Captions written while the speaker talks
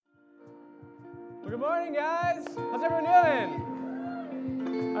Good morning, guys. How's everyone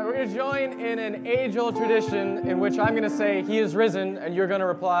doing? All right, we're going to join in an age-old tradition in which I'm going to say, "He is risen," and you're going to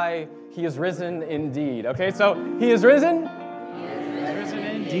reply, "He is risen indeed." Okay, so He is risen? He is risen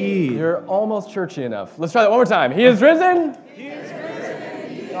indeed. You're almost churchy enough. Let's try that one more time. He is risen? He is risen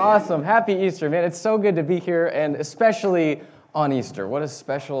indeed. Awesome. Happy Easter, man. It's so good to be here, and especially on Easter. What a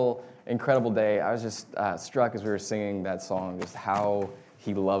special, incredible day. I was just struck as we were singing that song, just how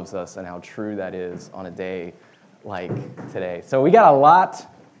He loves us and how true that is on a day like today. So we got a lot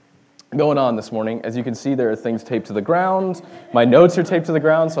going on this morning. As you can see, there are things taped to the ground. My notes are taped to the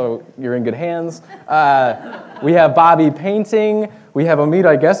ground, so you're in good hands. We have Bobby painting. We have Omid,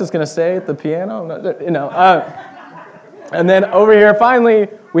 I guess, is going to stay at the piano. And then over here, finally,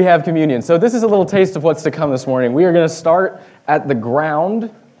 we have communion. So this is a little taste of what's to come this morning. We are going to start at the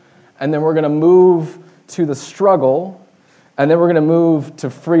ground, and then we're going to move to the struggle, and then we're going to move to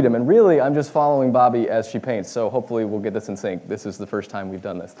freedom. And really, I'm just following Bobby as she paints, so hopefully we'll get this in sync. This is the first time we've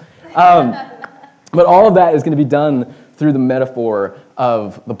done this. But all of that is going to be done through the metaphor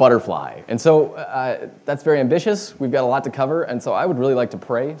of the butterfly. And so that's very ambitious. We've got a lot to cover, and so I would really like to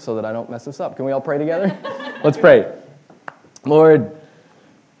pray so that I don't mess this up. Can we all pray together? Let's pray. Lord,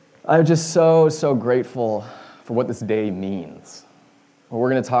 I'm just so grateful for what this day means. What we're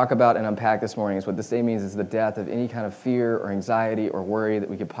going to talk about and unpack this morning is what this day means is the death of any kind of fear or anxiety or worry that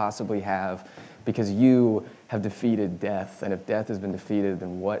we could possibly have, because you have defeated death. And if death has been defeated,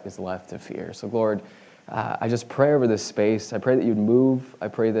 then what is left to fear? So Lord, I just pray over this space. I pray that you'd move. I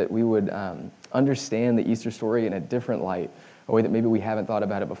pray that we would understand the Easter story in a different light, a way that maybe we haven't thought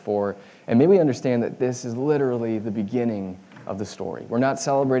about it before. And maybe understand that this is literally the beginning of the story. We're not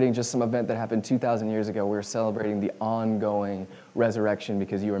celebrating just some event that happened 2,000 years ago. We're celebrating the ongoing resurrection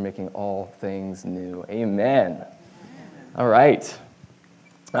because you are making all things new. Amen. All right.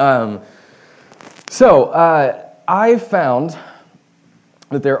 So I found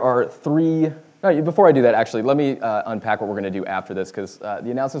that there are three... Before I do that, actually, let me unpack what we're going to do after this, because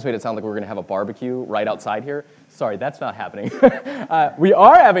the announcements made it sound like we're going to have a barbecue right outside here. Sorry, that's not happening. We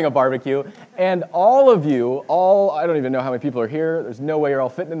are having a barbecue, and all of you, I don't even know how many people are here. There's no way you're all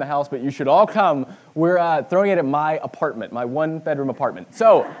fitting in the house, but you should all come. We're throwing it at my apartment, my one-bedroom apartment.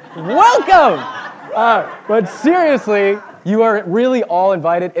 So, welcome! But seriously, you are really all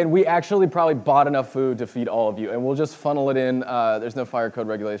invited, and we actually probably bought enough food to feed all of you, and we'll just funnel it in. There's no fire code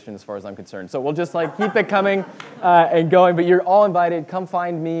regulation as far as I'm concerned. So we'll just keep it coming and going, but you're all invited. Come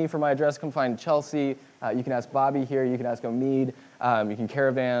find me for my address. Come find Chelsea. You can ask Bobby here. You can ask Omid. You can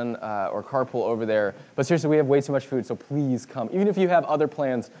caravan or carpool over there. But seriously, we have way too much food, so please come. Even if you have other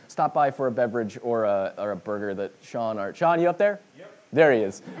plans, stop by for a beverage or a burger that Sean, you up there? Yep. There he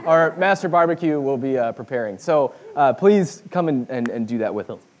is. Our master barbecue will be preparing. So please come and do that with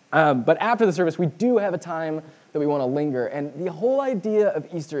us. But after the service, we do have a time that we want to linger. And the whole idea of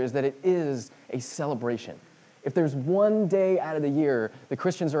Easter is that it is a celebration. If there's one day out of the year the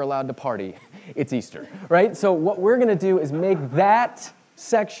Christians are allowed to party, it's Easter, right? So what we're going to do is make that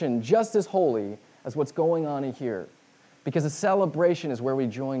section just as holy as what's going on in here. Because a celebration is where we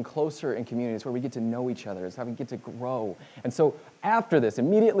join closer in community. It's where we get to know each other. It's how we get to grow. And so after this,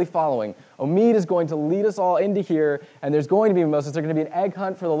 immediately following, Omid is going to lead us all into here, and there's going to be mimosas. There's going to be an egg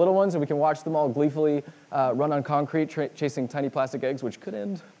hunt for the little ones, and we can watch them all gleefully run on concrete, chasing tiny plastic eggs, which could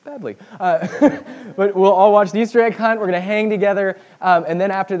end badly. But we'll all watch the Easter egg hunt. We're going to hang together. And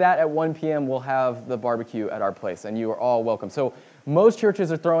then after that, at 1 p.m., we'll have the barbecue at our place, and you are all welcome. So most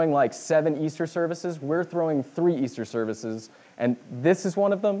churches are throwing 7 Easter services. We're throwing 3 Easter services, and this is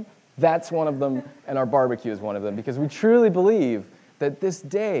one of them, that's one of them, and our barbecue is one of them, because we truly believe that this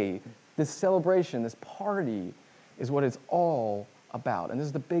day, this celebration, this party is what it's all about, and this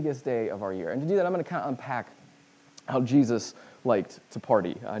is the biggest day of our year. And to do that, I'm going to kind of unpack how Jesus liked to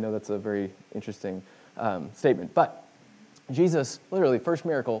party. I know that's a very interesting statement, but Jesus, literally, first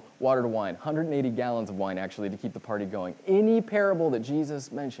miracle, water to wine, 180 gallons of wine, actually, to keep the party going. Any parable that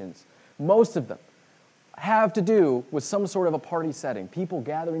Jesus mentions, most of them, have to do with some sort of a party setting, people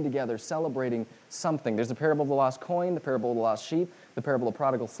gathering together, celebrating something. There's the parable of the lost coin, the parable of the lost sheep, the parable of the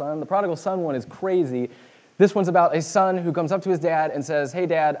prodigal son. The prodigal son one is crazy. This one's about a son who comes up to his dad and says, "Hey,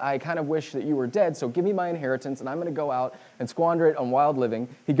 Dad, I kind of wish that you were dead, so give me my inheritance, and I'm going to go out and squander it on wild living."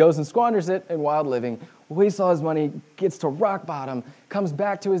 He goes and squanders it in wild living, wastes all his money, gets to rock bottom, comes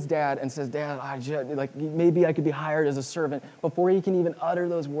back to his dad and says, "Dad, maybe I could be hired as a servant." Before he can even utter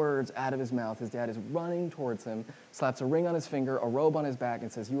those words out of his mouth, his dad is running towards him, slaps a ring on his finger, a robe on his back,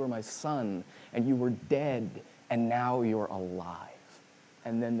 and says, "You are my son, and you were dead, and now you're alive."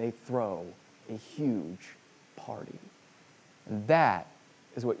 And then they throw a huge party. And that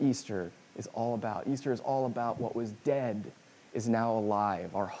is what Easter is all about. Easter is all about what was dead is now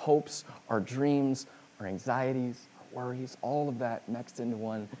alive. Our hopes, our dreams, our anxieties, our worries, all of that mixed into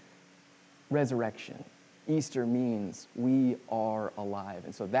one. Resurrection. Easter means we are alive.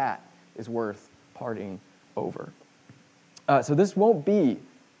 And so that is worth partying over. So this won't be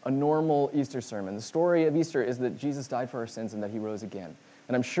a normal Easter sermon. The story of Easter is that Jesus died for our sins and that he rose again.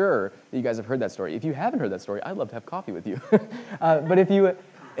 And I'm sure that you guys have heard that story. If you haven't heard that story, I'd love to have coffee with you. But if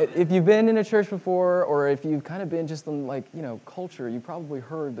you've been in a church before, or if you've kind of been just in culture, you probably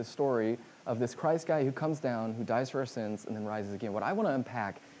heard the story of this Christ guy who comes down, who dies for our sins, and then rises again. What I want to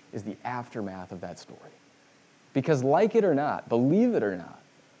unpack is the aftermath of that story. Because like it or not, believe it or not,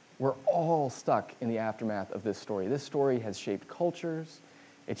 we're all stuck in the aftermath of this story. This story has shaped cultures,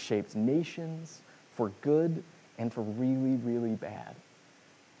 it's shaped nations for good and for really, really bad.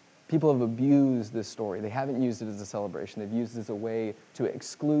 People have abused this story. They haven't used it as a celebration. They've used it as a way to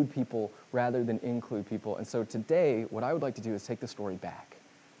exclude people rather than include people. And so today, what I would like to do is take the story back.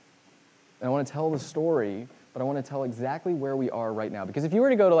 And I want to tell the story, but I want to tell exactly where we are right now. Because if you were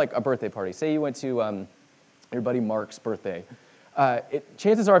to go to like a birthday party, say you went to your buddy Mark's birthday,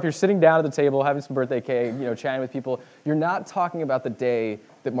 chances are if you're sitting down at the table having some birthday cake, chatting with people, you're not talking about the day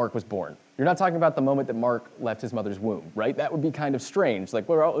that Mark was born. You're not talking about the moment that Mark left his mother's womb, right? That would be kind of strange. Like,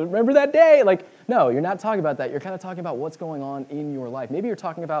 remember that day? Like, no, you're not talking about that. You're kind of talking about what's going on in your life. Maybe you're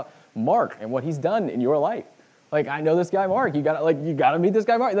talking about Mark and what he's done in your life. Like, I know this guy Mark. You gotta meet this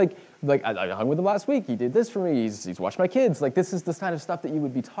guy Mark. Like I hung with him last week. He did this for me. He's watched my kids. Like, this is this kind of stuff that you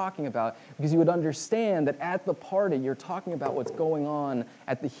would be talking about because you would understand that at the party you're talking about what's going on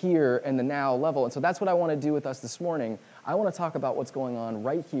at the here and the now level. And so that's what I want to do with us this morning. I want to talk about what's going on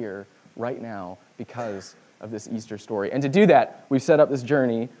right here, right now, because of this Easter story. And to do that, we've set up this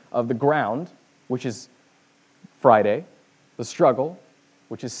journey of the ground, which is Friday, the struggle,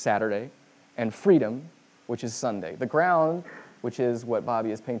 which is Saturday, and freedom, which is Sunday. The ground, which is what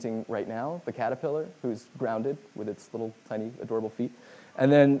Bobby is painting right now, the caterpillar, who's grounded with its little tiny adorable feet.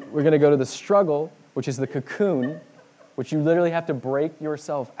 And then we're going to go to the struggle, which is the cocoon, which you literally have to break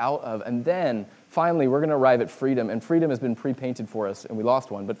yourself out of. And then, finally, we're going to arrive at freedom. And freedom has been pre-painted for us, and we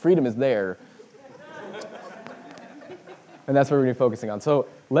lost one, but freedom is there. And that's what we're going to be focusing on. So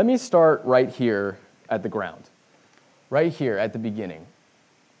let me start right here at the ground, right here at the beginning.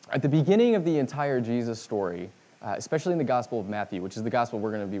 At the beginning of the entire Jesus story, especially in the Gospel of Matthew, which is the gospel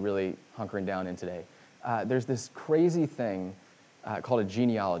we're going to be really hunkering down in today, there's this crazy thing called a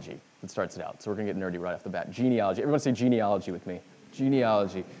genealogy that starts it out. So we're going to get nerdy right off the bat. Genealogy. Everyone say genealogy with me.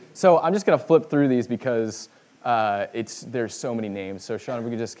 Genealogy. So I'm just going to flip through these because there's so many names. So Sean, if we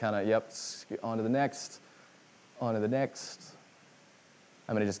could just kind of, on to the next, on to the next.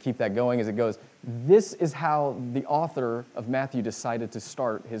 I'm going to just keep that going as it goes. This is how the author of Matthew decided to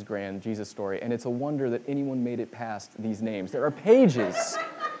start his grand Jesus story, and it's a wonder that anyone made it past these names. There are pages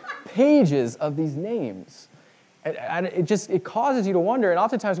of these names, and it causes you to wonder, and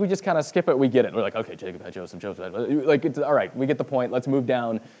oftentimes we just kind of skip it, we get it. We're like, okay, Jacob had Joseph, like, it's, all right, we get the point. Let's move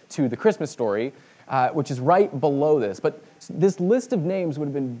down to the Christmas story, which is right below this. But this list of names would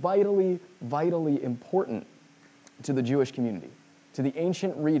have been vitally, vitally important to the Jewish community. To the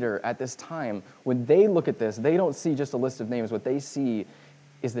ancient reader at this time, when they look at this, they don't see just a list of names. What they see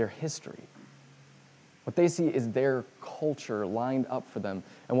is their history. What they see is their culture lined up for them.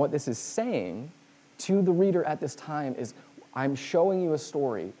 And what this is saying to the reader at this time is, I'm showing you a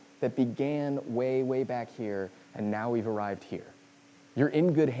story that began way, way back here, and now we've arrived here. You're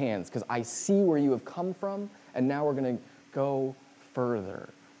in good hands, because I see where you have come from, and now we're going to go further.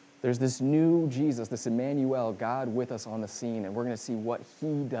 There's this new Jesus, this Emmanuel, God with us on the scene, and we're going to see what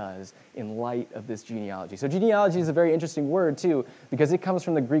he does in light of this genealogy. So genealogy is a very interesting word, too, because it comes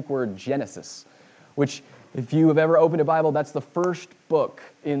from the Greek word Genesis, which, if you have ever opened a Bible, that's the first book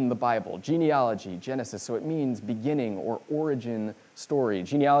in the Bible. Genealogy, Genesis, so it means beginning or origin story.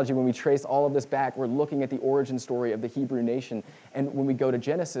 Genealogy, when we trace all of this back, we're looking at the origin story of the Hebrew nation. And when we go to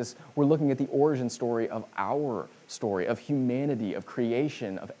Genesis, we're looking at the origin story of our story, of humanity, of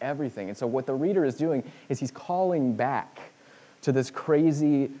creation, of everything. And so what the reader is doing is he's calling back to this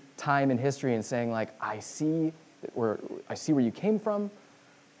crazy time in history and saying, like, I see where you came from,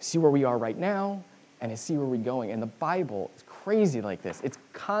 I see where we are right now, and I see where we're going. And the Bible is crazy like this. It's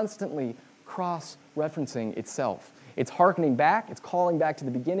constantly cross-referencing itself. It's hearkening back, it's calling back to the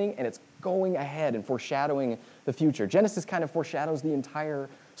beginning, and it's going ahead and foreshadowing the future. Genesis kind of foreshadows the entire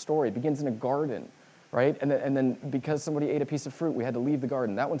story. It begins in a garden, right? And then because somebody ate a piece of fruit, we had to leave the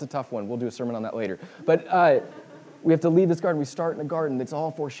garden. That one's a tough one. We'll do a sermon on that later. But we have to leave this garden. We start in a garden. It's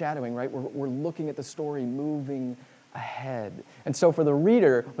all foreshadowing, right? We're looking at the story moving ahead. And so for the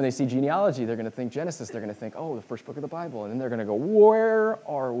reader, when they see genealogy, they're going to think Genesis. They're going to think, oh, the first book of the Bible. And then they're going to go, where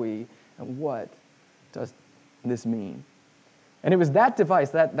are we? And what does this mean? And it was that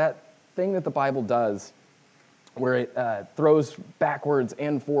device, that thing that the Bible does, where it throws backwards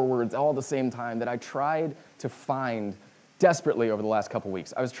and forwards all at the same time, that I tried to find desperately over the last couple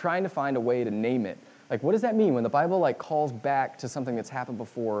weeks. I was trying to find a way to name it. Like, what does that mean when the Bible calls back to something that's happened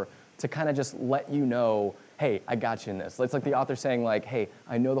before to kind of just let you know, hey, I got you in this. It's like the author saying, hey,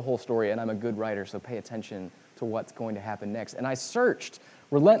 I know the whole story and I'm a good writer, so pay attention to what's going to happen next. And I searched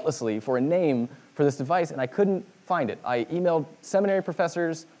relentlessly for a name for this device, and I couldn't find it. I emailed seminary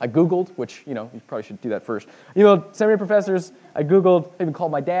professors. I Googled, which, you probably should do that first. I emailed seminary professors. I Googled, I even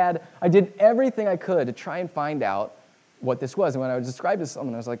called my dad. I did everything I could to try and find out what this was. And when I would describe this to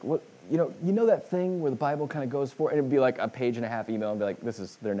someone, I was like, what, you know that thing where the Bible kind of goes for, and it'd be like a page and a half email and be like,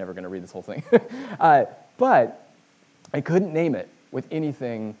 they're never going to read this whole thing. But I couldn't name it with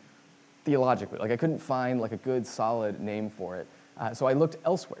anything theologically. I couldn't find a good, solid name for it. So I looked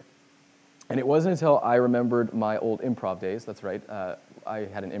elsewhere. And it wasn't until I remembered my old improv days, that's right, I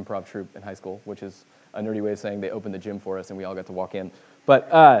had an improv troupe in high school, which is a nerdy way of saying they opened the gym for us and we all got to walk in.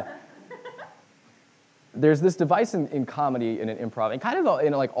 But there's this device in comedy and in improv, and kind of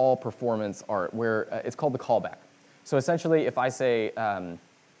in all performance art, where it's called the callback. So essentially, if I say,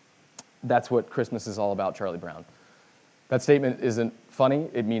 that's what Christmas is all about, Charlie Brown, that statement isn't funny,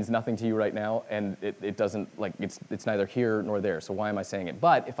 it means nothing to you right now, and it doesn't, it's neither here nor there, so why am I saying it?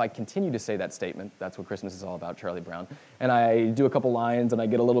 But if I continue to say that statement, that's what Christmas is all about, Charlie Brown, and I do a couple lines, and I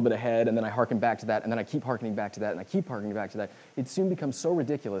get a little bit ahead, and then I hearken back to that, and then I keep hearkening back to that, and I keep hearkening back to that, it soon becomes so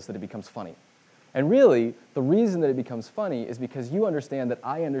ridiculous that it becomes funny. And really, the reason that it becomes funny is because you understand that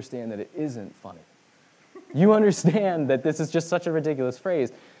I understand that it isn't funny. You understand that this is just such a ridiculous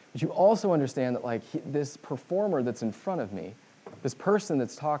phrase, but you also understand that this performer that's in front of me, this person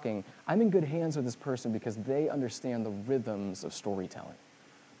that's talking, I'm in good hands with this person because they understand the rhythms of storytelling,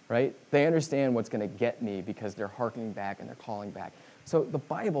 right? They understand what's going to get me because they're hearkening back and they're calling back. So the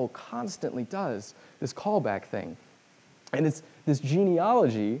Bible constantly does this callback thing. And it's this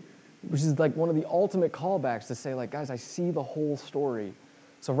genealogy, which is one of the ultimate callbacks to say, guys, I see the whole story.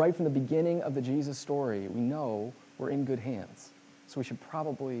 So right from the beginning of the Jesus story, we know we're in good hands. So we should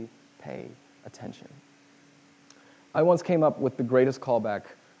probably pay attention. I once came up with the greatest callback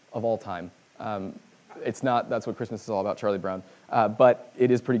of all time. It's not That's What Christmas Is All About, Charlie Brown, but it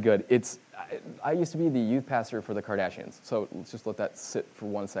is pretty good. I used to be the youth pastor for the Kardashians, so let's just let that sit for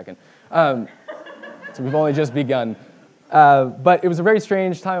 1 second. So we've only just begun. But it was a very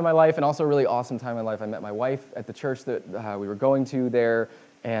strange time in my life and also a really awesome time in my life. I met my wife at the church that we were going to there,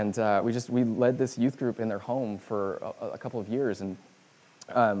 and we led this youth group in their home for a couple of years. And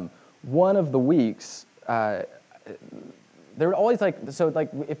one of the weeks, they were always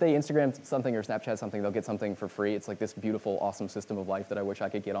if they Instagram something or Snapchat something, they'll get something for free. It's this beautiful, awesome system of life that I wish I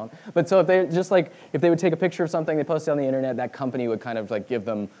could get on. But so if they would take a picture of something, they post it on the internet, that company would kind of give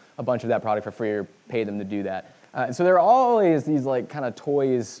them a bunch of that product for free or pay them to do that. And so there are always these kind of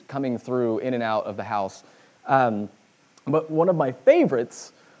toys coming through in and out of the house. But one of my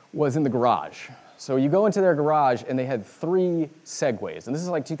favorites was in the garage. So you go into their garage and they had 3 Segways. And this is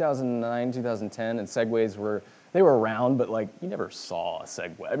 2009, 2010, and Segways were around, but you never saw a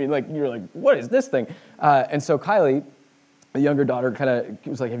Segway. I mean, you're like, what is this thing? And so Kylie, the younger daughter, kind of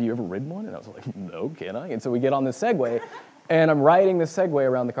was like, have you ever ridden one? And I was like, no, can I? And so we get on this Segway, and I'm riding this Segway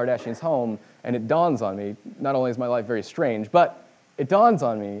around the Kardashians' home, and it dawns on me, not only is my life very strange, but it dawns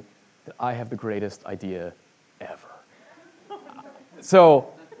on me that I have the greatest idea ever.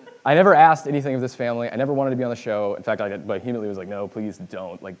 So I never asked anything of this family. I never wanted to be on the show. In fact, I vehemently was like, no, please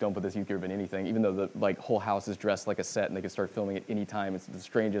don't. Don't put this youth group in anything, even though the whole house is dressed like a set and they can start filming at any time. It's the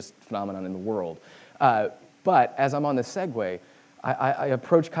strangest phenomenon in the world. But as I'm on this Segway, I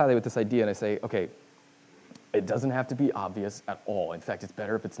approach Kylie with this idea and I say, okay, it doesn't have to be obvious at all. In fact, it's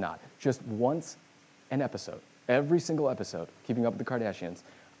better if it's not. Just once an episode, every single episode, Keeping Up with the Kardashians,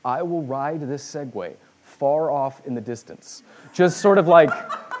 I will ride this Segway far off in the distance. Just sort of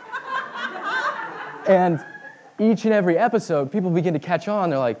and each and every episode, people begin to catch on.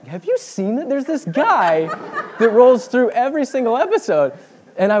 They're like, have you seen it? There's this guy that rolls through every single episode.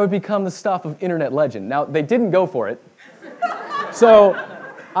 And I would become the stuff of internet legend. Now, they didn't go for it. So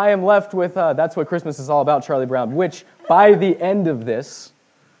I am left with That's What Christmas Is All About, Charlie Brown, which by the end of this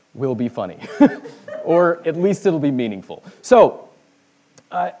will be funny. Or at least it'll be meaningful. So,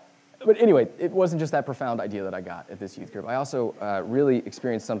 but anyway, it wasn't just that profound idea that I got at this youth group. I also really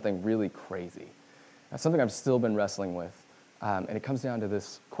experienced something really crazy. Something I've still been wrestling with. And it comes down to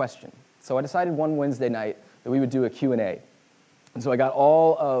this question. So I decided one Wednesday night that we would do a Q&A. And so I got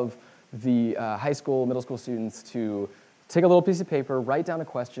all of the high school, middle school students to take a little piece of paper, write down a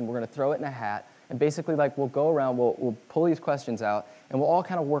question, we're going to throw it in a hat, and basically like we'll go around, we'll pull these questions out, and we'll all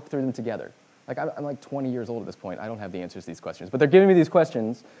kind of work through them together. Like I'm like 20 years old at this point. I don't have the answers to these questions, but they're giving me these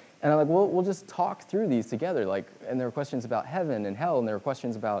questions, and I'm like, we'll just talk through these together. Like, and there were questions about heaven and hell, and there were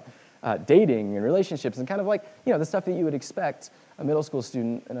questions about dating and relationships, and kind of like, you know, the stuff that you would expect a middle school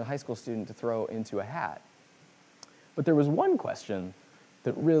student and a high school student to throw into a hat. But there was one question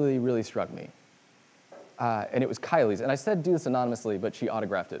that really, really struck me, and it was Kylie's. And I said do this anonymously, but she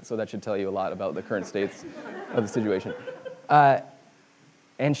autographed it, so that should tell you a lot about the current states of the situation.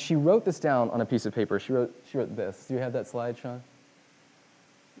 And she wrote this down on a piece of paper. She wrote this. Do you have that slide, Sean?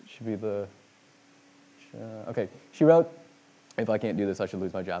 It should be the... Okay. She wrote, if I can't do this, I should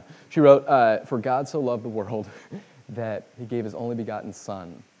lose my job. She wrote, for God so loved the world that he gave his only begotten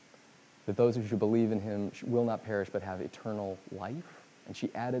Son, that those who should believe in him will not perish but have eternal life. And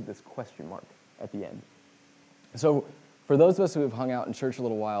she added this question mark at the end. So for those of us who have hung out in church a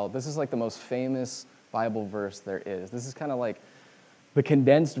little while, this is like the most famous Bible verse there is. This is kind of like the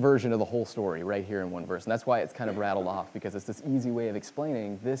condensed version of the whole story right here in one verse. And that's why it's kind of rattled off, because it's this easy way of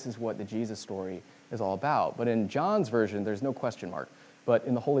explaining this is what the Jesus story is all about. But in John's version, there's no question mark. But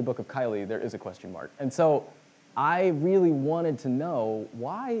in the Holy Book of Kylie, there is a question mark. And so I really wanted to know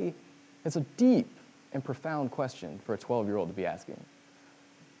why it's a deep and profound question for a 12-year-old to be asking.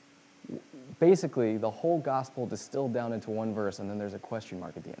 Basically, the whole gospel distilled down into one verse, and then there's a question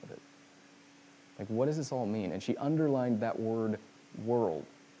mark at the end of it. Like, what does this all mean? And she underlined that word, world.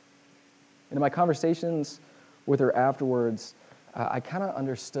 And in my conversations with her afterwards, I kind of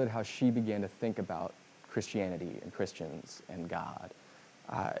understood how she began to think about Christianity and Christians and God.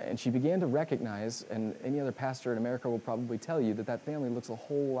 And she began to recognize, and any other pastor in America will probably tell you, that that family looks a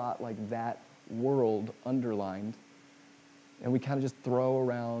whole lot like that world underlined. And we kind of just throw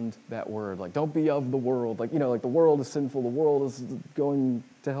around that word, like, don't be of the world. Like, you know, like the world is sinful, the world is going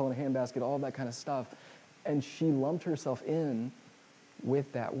to hell in a handbasket, all that kind of stuff. And she lumped herself in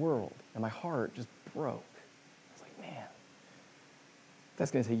with that world. And my heart just broke. I was like, man, that's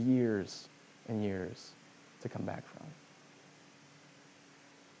going to take years and years to come back from.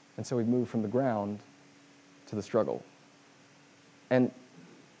 And so we moved from the ground to the struggle. And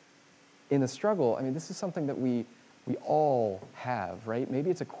in the struggle, I mean, this is something that we all have, right? Maybe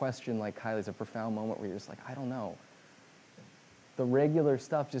it's a question like Kylie's, a profound moment where you're just like, I don't know. The regular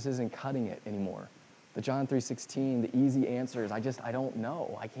stuff just isn't cutting it anymore. The John 3:16, the easy answers, I don't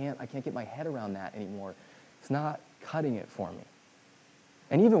know. I can't get my head around that anymore. It's not cutting it for me.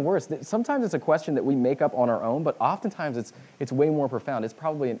 And even worse, sometimes it's a question that we make up on our own, but oftentimes it's way more profound. It's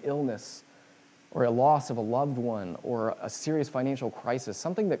probably an illness or a loss of a loved one or a serious financial crisis,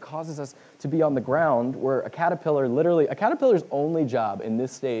 something that causes us to be on the ground where a caterpillar's only job in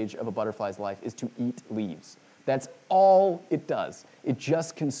this stage of a butterfly's life is to eat leaves. That's all it does. It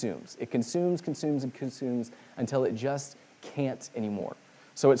just consumes. It consumes until it just can't anymore.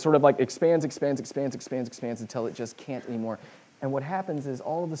 So it sort of like expands until it just can't anymore. And what happens is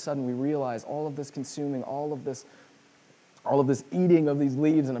all of a sudden we realize all of this consuming, all of this eating of these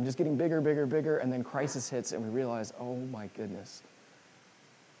leaves, and I'm just getting bigger, and then crisis hits, and we realize, oh my goodness,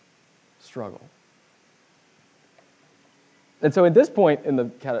 struggle. And so at this point in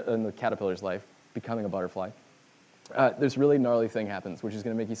the caterpillar's life, becoming a butterfly, this really gnarly thing happens, which is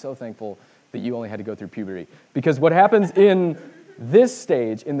going to make you so thankful that you only had to go through puberty. Because what happens in this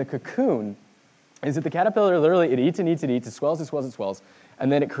stage, in the cocoon, is that the caterpillar literally, it eats, it swells,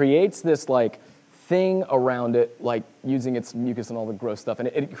 and then it creates this like thing around it, like using its mucus and all the gross stuff, and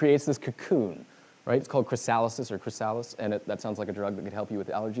it creates this cocoon, right? It's called chrysalis, and that sounds like a drug that could help you with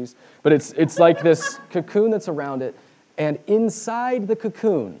allergies. But it's like this cocoon that's around it, and inside the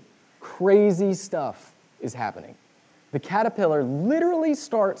cocoon, crazy stuff is happening. The caterpillar literally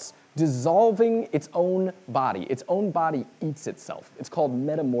starts dissolving its own body. Its own body eats itself. It's called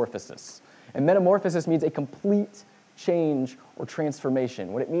metamorphosis. And metamorphosis means a complete change or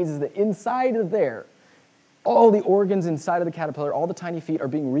transformation. What it means is that inside of there, all the organs inside of the caterpillar, all the tiny feet are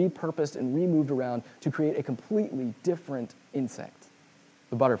being repurposed and removed around to create a completely different insect,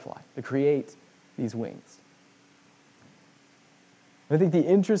 the butterfly, to create these wings. I think the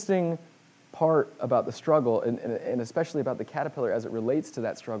interesting part about the struggle, and especially about the caterpillar as it relates to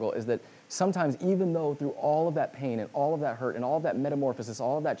that struggle, is that sometimes, even though through all of that pain and all of that hurt and all of that metamorphosis,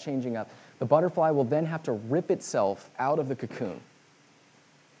 all of that changing up, the butterfly will then have to rip itself out of the cocoon.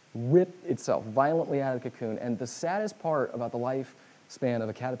 Rip itself violently out of the cocoon. And the saddest part about the lifespan of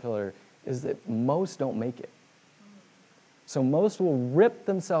a caterpillar is that most don't make it. So most will rip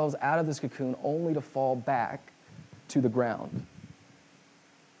themselves out of this cocoon only to fall back to the ground.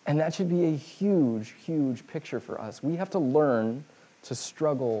 And that should be a huge, huge picture for us. We have to learn to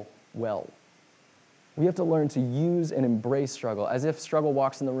struggle well. We have to learn to use and embrace struggle, as if struggle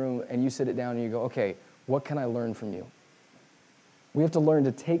walks in the room and you sit it down and you go, okay, what can I learn from you? We have to learn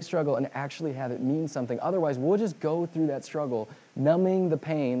to take struggle and actually have it mean something. Otherwise, we'll just go through that struggle, numbing the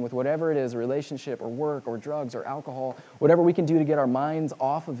pain with whatever it is, a relationship or work or drugs or alcohol, whatever we can do to get our minds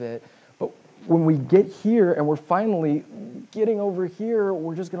off of it. But when we get here and we're finally getting over here,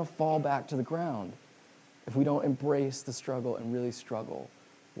 we're just going to fall back to the ground if we don't embrace the struggle and really struggle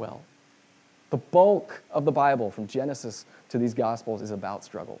well. The bulk of the Bible, from Genesis to these Gospels, is about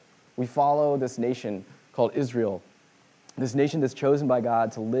struggle. We follow this nation called Israel, this nation that's chosen by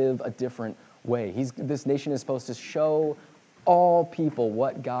God to live a different way. This nation is supposed to show all people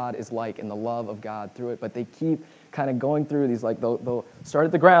what God is like and the love of God through it, but they keep kind of going through these, like, they'll start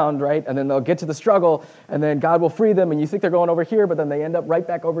at the ground, right? And then they'll get to the struggle, and then God will free them, and you think they're going over here, but then they end up right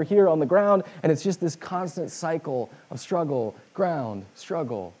back over here on the ground, and it's just this constant cycle of struggle, ground,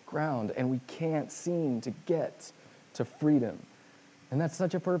 and we can't seem to get to freedom. And that's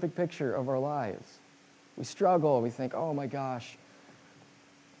such a perfect picture of our lives. We struggle, we think, oh my gosh,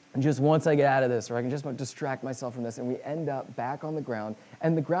 and just once I get out of this, or I can just distract myself from this, and we end up back on the ground,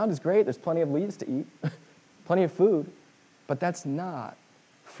 and the ground is great, there's plenty of leaves to eat, plenty of food, but that's not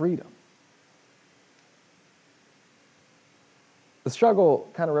freedom. The struggle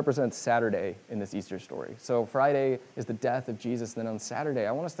kind of represents Saturday in this Easter story. So Friday is the death of Jesus, and then on Saturday,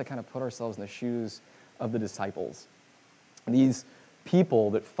 I want us to kind of put ourselves in the shoes of the disciples. These people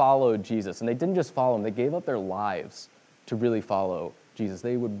that followed Jesus, and they didn't just follow him, they gave up their lives to really follow Jesus.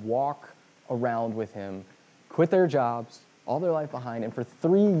 They would walk around with him, quit their jobs, all their life behind, and for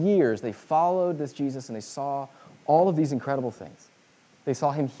 3 years they followed this Jesus and they saw all of these incredible things. They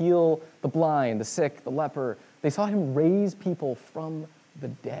saw him heal the blind, the sick, the leper. They saw him raise people from the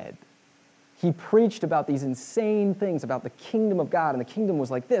dead. He preached about these insane things about the kingdom of God, and the kingdom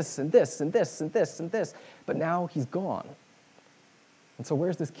was like this and this and this and this and this, but now he's gone. And so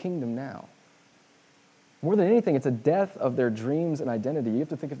where's this kingdom now? More than anything, it's a death of their dreams and identity. You have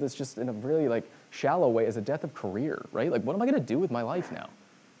to think of this just in a really shallow way as a death of career, right? Like, what am I going to do with my life now?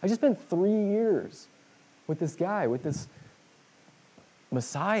 I just spent 3 years with this guy, with this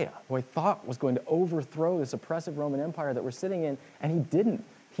Messiah, who I thought was going to overthrow this oppressive Roman Empire that we're sitting in, and he didn't.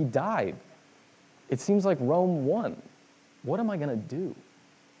 He died. It seems like Rome won. What am I going to do?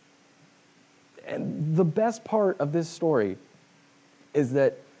 And the best part of this story is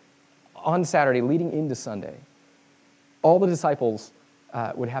that on Saturday, leading into Sunday, all the disciples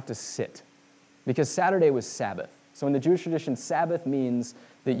would have to sit, because Saturday was Sabbath. So in the Jewish tradition, Sabbath means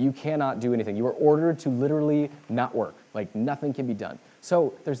that you cannot do anything. You are ordered to literally not work, like nothing can be done.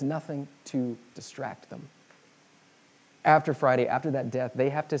 So there's nothing to distract them. After Friday, after that death, they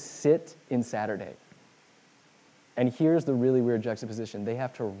have to sit in Saturday. And here's the really weird juxtaposition. They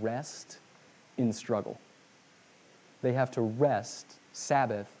have to rest in struggle. They have to rest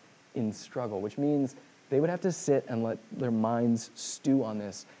Sabbath in struggle, which means they would have to sit and let their minds stew on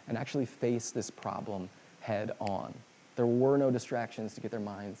this and actually face this problem head on. There were no distractions to get their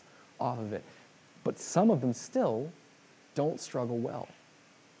minds off of it. But some of them still don't struggle well.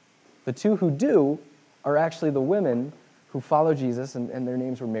 The two who do are actually the women who follow Jesus, and their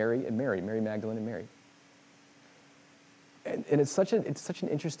names were Mary and Mary Magdalene and Mary. And it's such an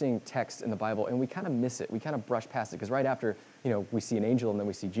interesting text in the Bible, and we kind of miss it. We kind of brush past it, because right after, we see an angel and then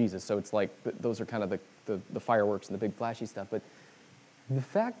we see Jesus. So it's like those are kind of the fireworks and the big flashy stuff. But the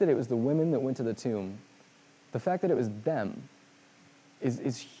fact that it was the women that went to the tomb, the fact that it was them,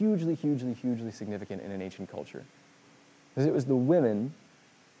 is hugely, hugely, hugely significant in an ancient culture. Because it was the women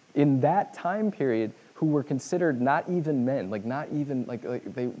in that time period who were considered not even men,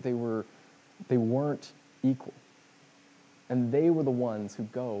 they weren't equal. And they were the ones who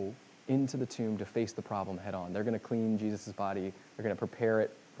go into the tomb to face the problem head on. They're going to clean Jesus' body. They're going to prepare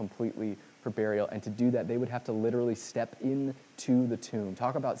it completely for burial. And to do that, they would have to literally step into the tomb.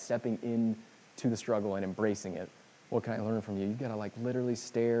 Talk about stepping into the struggle and embracing it. What can I learn from you? You've got to literally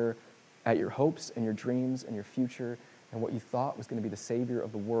stare at your hopes and your dreams and your future and what you thought was going to be the savior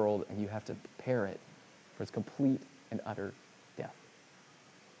of the world, and you have to prepare it for its complete and utter death.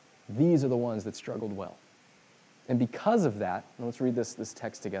 These are the ones that struggled well. And because of that, and let's read this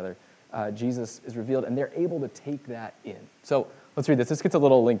text together, Jesus is revealed, and they're able to take that in. So let's read this. This gets a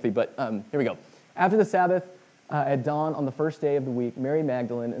little lengthy, but here we go. After the Sabbath, at dawn on the first day of the week, Mary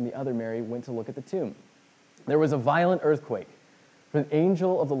Magdalene and the other Mary went to look at the tomb. There was a violent earthquake, For an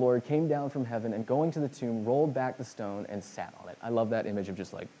angel of the Lord came down from heaven and going to the tomb, rolled back the stone and sat on it. I love that image of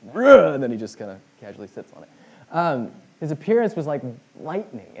just like, and then he just kind of casually sits on it. His appearance was like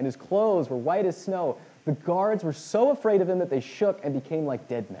lightning, and his clothes were white as snow. The guards were so afraid of him that they shook and became like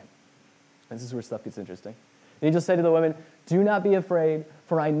dead men. This is where stuff gets interesting. The angel said to the women, "Do not be afraid,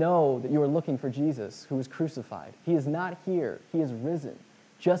 for I know that you are looking for Jesus, who was crucified. He is not here. He is risen,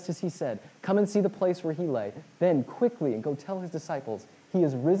 just as he said. Come and see the place where he lay. Then quickly and go tell his disciples, he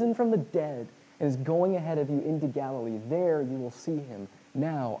is risen from the dead and is going ahead of you into Galilee. There you will see him.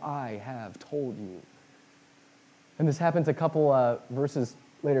 Now I have told you." And this happens a couple verses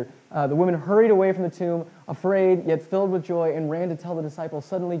later. The women hurried away from the tomb, afraid yet filled with joy, and ran to tell the disciples.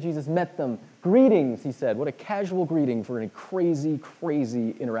 Suddenly Jesus met them. "Greetings," he said. What a casual greeting for a crazy,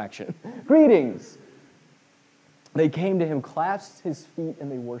 crazy interaction. "Greetings." They came to him, clasped his feet,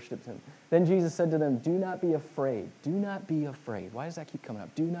 and they worshiped him. Then Jesus said to them, "Do not be afraid. Do not be afraid." Why does that keep coming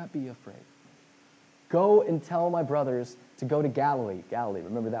up? Do not be afraid. "Go and tell my brothers to go to Galilee." Galilee,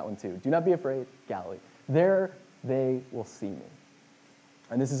 remember that one too. Do not be afraid, Galilee. "There they will see me."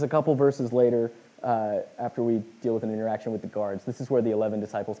 And this is a couple verses later, after we deal with an interaction with the guards. This is where the 11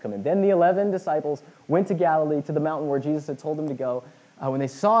 disciples come in. Then the 11 disciples went to Galilee, to the mountain where Jesus had told them to go. When they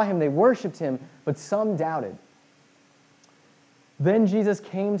saw him, they worshipped him, but some doubted. Then Jesus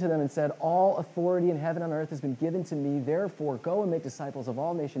came to them and said, "All authority in heaven and earth has been given to me. Therefore, go and make disciples of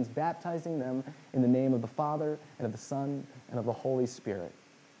all nations, baptizing them in the name of the Father and of the Son and of the Holy Spirit."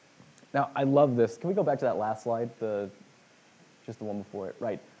 Now, I love this. Can we go back to that last slide? Just the one before it.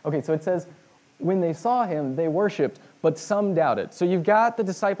 Right. Okay, so it says, when they saw him, they worshipped, but some doubted. So you've got the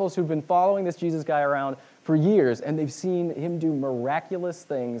disciples who've been following this Jesus guy around for years, and they've seen him do miraculous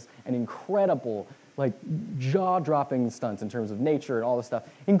things and incredible, like jaw-dropping stunts in terms of nature and all this stuff,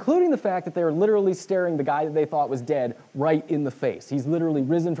 including the fact that they were literally staring the guy that they thought was dead right in the face. He's literally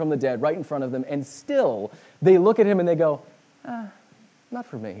risen from the dead right in front of them, and still they look at him and they go, not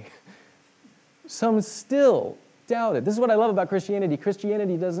for me. Some still doubted. This is what I love about Christianity.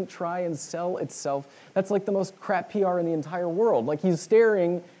 Christianity doesn't try and sell itself. That's like the most crap PR in the entire world. Like he's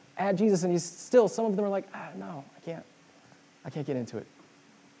staring at Jesus and he's still, some of them are like, no, I can't get into it.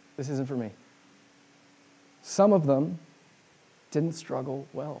 This isn't for me. Some of them didn't struggle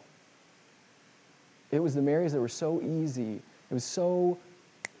well. It was the Marys that were so easy. It was so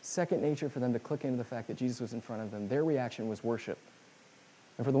second nature for them to click into the fact that Jesus was in front of them. Their reaction was worship.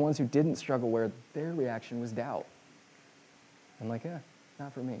 And for the ones who didn't struggle well, their reaction was doubt. I'm like,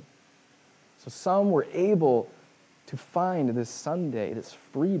 not for me. So some were able to find this Sunday, this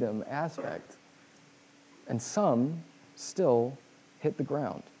freedom aspect, and some still hit the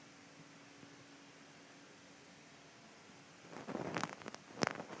ground.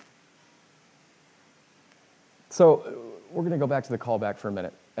 So we're going to go back to the callback for a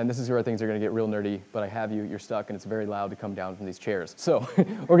minute. And this is where things are going to get real nerdy, but I have you, you're stuck, and it's very loud to come down from these chairs. So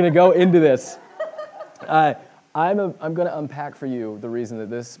we're going to go into this. I'm going to unpack for you the reason that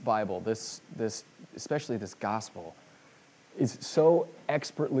this Bible, this especially this gospel, is so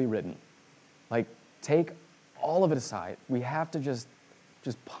expertly written. Like, take all of it aside. We have to just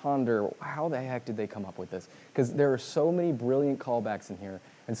ponder, how the heck did they come up with this? Because there are so many brilliant callbacks in here,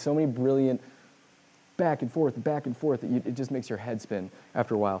 and so many brilliant back and forth, that it just makes your head spin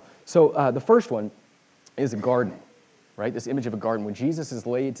after a while. So the first one is a garden. Right? This image of a garden. When Jesus is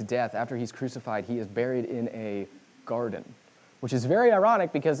laid to death after he's crucified, he is buried in a garden, which is very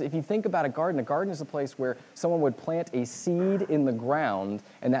ironic because if you think about a garden is a place where someone would plant a seed in the ground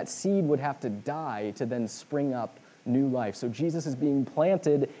and that seed would have to die to then spring up new life. So Jesus is being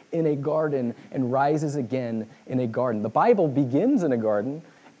planted in a garden and rises again in a garden. The Bible begins in a garden,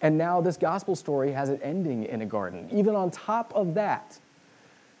 and now this gospel story has it ending in a garden. Even on top of that,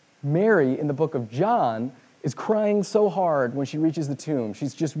 Mary in the book of John is crying so hard when she reaches the tomb.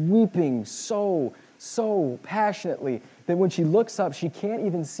 She's just weeping so passionately that when she looks up, she can't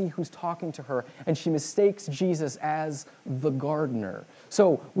even see who's talking to her, and she mistakes Jesus as the gardener.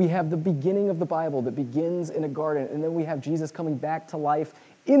 So we have the beginning of the Bible that begins in a garden, and then we have Jesus coming back to life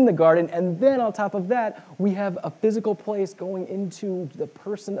in the garden, and then on top of that, we have a physical place going into the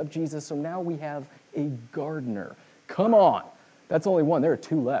person of Jesus, so now we have a gardener. Come on. That's only one. There are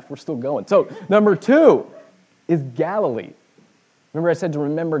two left. We're still going. So number 2 is Galilee. Remember I said to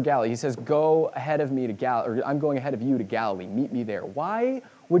remember Galilee. He says, go ahead of me to Galilee, or I'm going ahead of you to Galilee. Meet me there. Why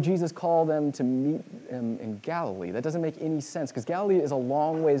would Jesus call them to meet him in Galilee? That doesn't make any sense because Galilee is a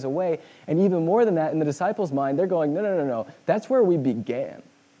long ways away. And even more than that, in the disciples' mind, they're going, no. That's where we began.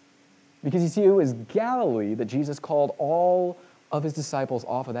 Because you see, it was Galilee that Jesus called all of his disciples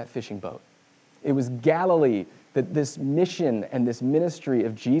off of that fishing boat. It was Galilee that this mission and this ministry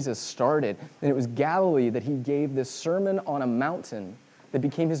of Jesus started. And it was Galilee that he gave this Sermon on a Mountain that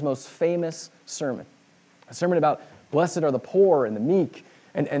became his most famous sermon. A sermon about blessed are the poor and the meek,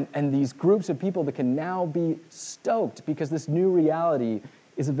 and these groups of people that can now be stoked because this new reality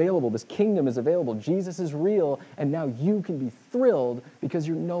is available. This kingdom is available. Jesus is real, and now you can be thrilled because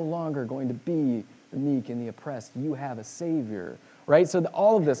you're no longer going to be the meek and the oppressed. You have a Savior, right? So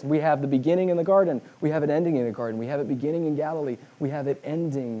all of this, we have the beginning in the garden. We have it ending in the garden. We have it beginning in Galilee. We have it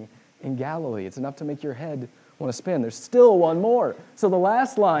ending in Galilee. It's enough to make your head want to spin. There's still one more. So the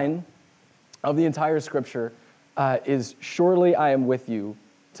last line of the entire scripture is, surely I am with you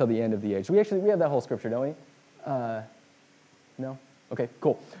till the end of the age. We have that whole scripture, don't we? No? Okay,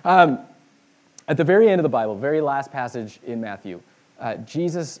 cool. At the very end of the Bible, very last passage in Matthew,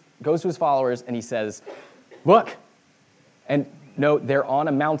 Jesus goes to his followers and he says, look, and no, they're on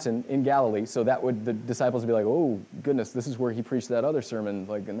a mountain in Galilee, so the disciples would be like, oh, goodness, this is where he preached that other sermon.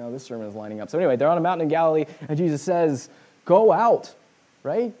 Like, no, this sermon is lining up. So anyway, they're on a mountain in Galilee, and Jesus says, go out,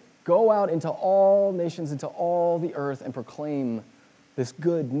 right? Go out into all nations, into all the earth, and proclaim this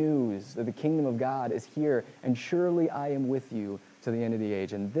good news that the kingdom of God is here, and surely I am with you to the end of the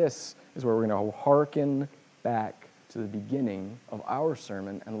age. And this is where we're going to hearken back to the beginning of our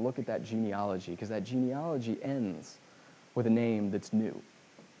sermon and look at that genealogy, because that genealogy ends with a name that's new.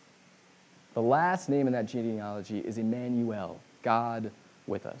 The last name in that genealogy is Emmanuel, God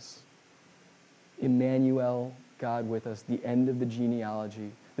with us. Emmanuel, God with us, the end of the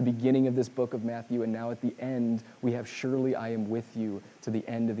genealogy, the beginning of this book of Matthew, and now at the end, we have surely I am with you to the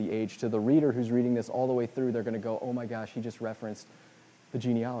end of the age. To the reader who's reading this all the way through, they're going to go, oh my gosh, he just referenced the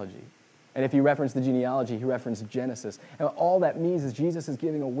genealogy. And if he referenced the genealogy, he referenced Genesis. And all that means is Jesus is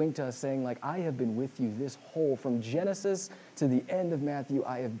giving a wink to us saying, like, I have been with you this whole, from Genesis to the end of Matthew,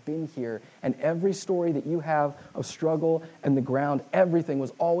 I have been here. And every story that you have of struggle and the ground, everything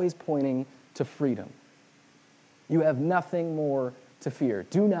was always pointing to freedom. You have nothing more to fear.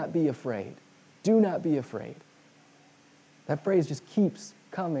 Do not be afraid. Do not be afraid. That phrase just keeps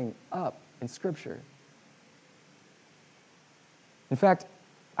coming up in Scripture. In fact,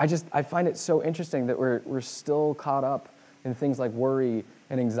 I find it so interesting that we're still caught up in things like worry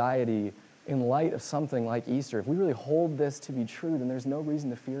and anxiety in light of something like Easter. If we really hold this to be true, then there's no reason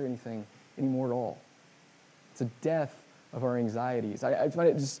to fear anything anymore at all. It's a death of our anxieties. I find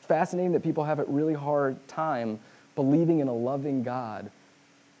it just fascinating that people have a really hard time believing in a loving God,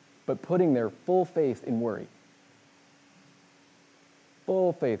 but putting their full faith in worry.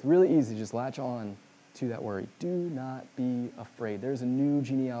 Full faith, really easy to just latch on to that worry. Do not be afraid. There's a new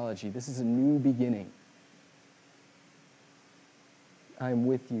genealogy. This is a new beginning. I am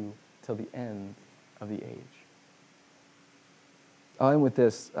with you till the end of the age. I'll end with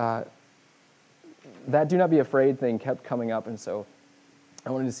this. That do not be afraid thing kept coming up, and so I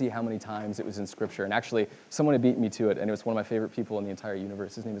wanted to see how many times it was in Scripture. And actually, someone had beat me to it, and it was one of my favorite people in the entire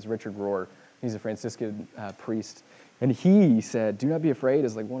universe. His name is Richard Rohr. He's a Franciscan priest. And he said, do not be afraid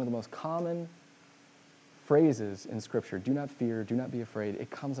is like one of the most common phrases in Scripture. Do not fear, do not be afraid.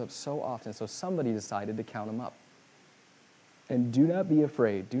 It comes up so often, so somebody decided to count them up. And do not be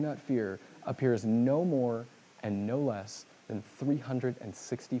afraid, do not fear appears no more and no less than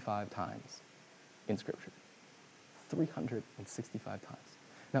 365 times in Scripture. 365 times.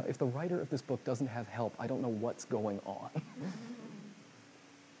 Now, if the writer of this book doesn't have help, I don't know what's going on.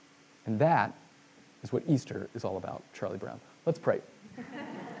 And that is what Easter is all about, Charlie Brown. Let's pray.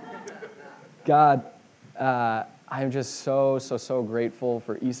 God, I'm just so grateful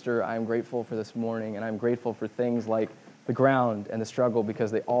for Easter. I'm grateful for this morning, and I'm grateful for things like the ground and the struggle because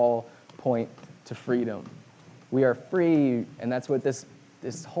they all point to freedom. We are free, and that's what this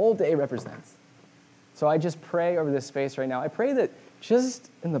whole day represents. So I just pray over this space right now. I pray that just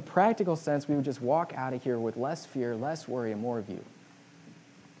in the practical sense, we would just walk out of here with less fear, less worry, and more of you.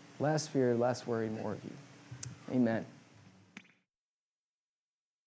 Less fear, less worry, more of you. Amen.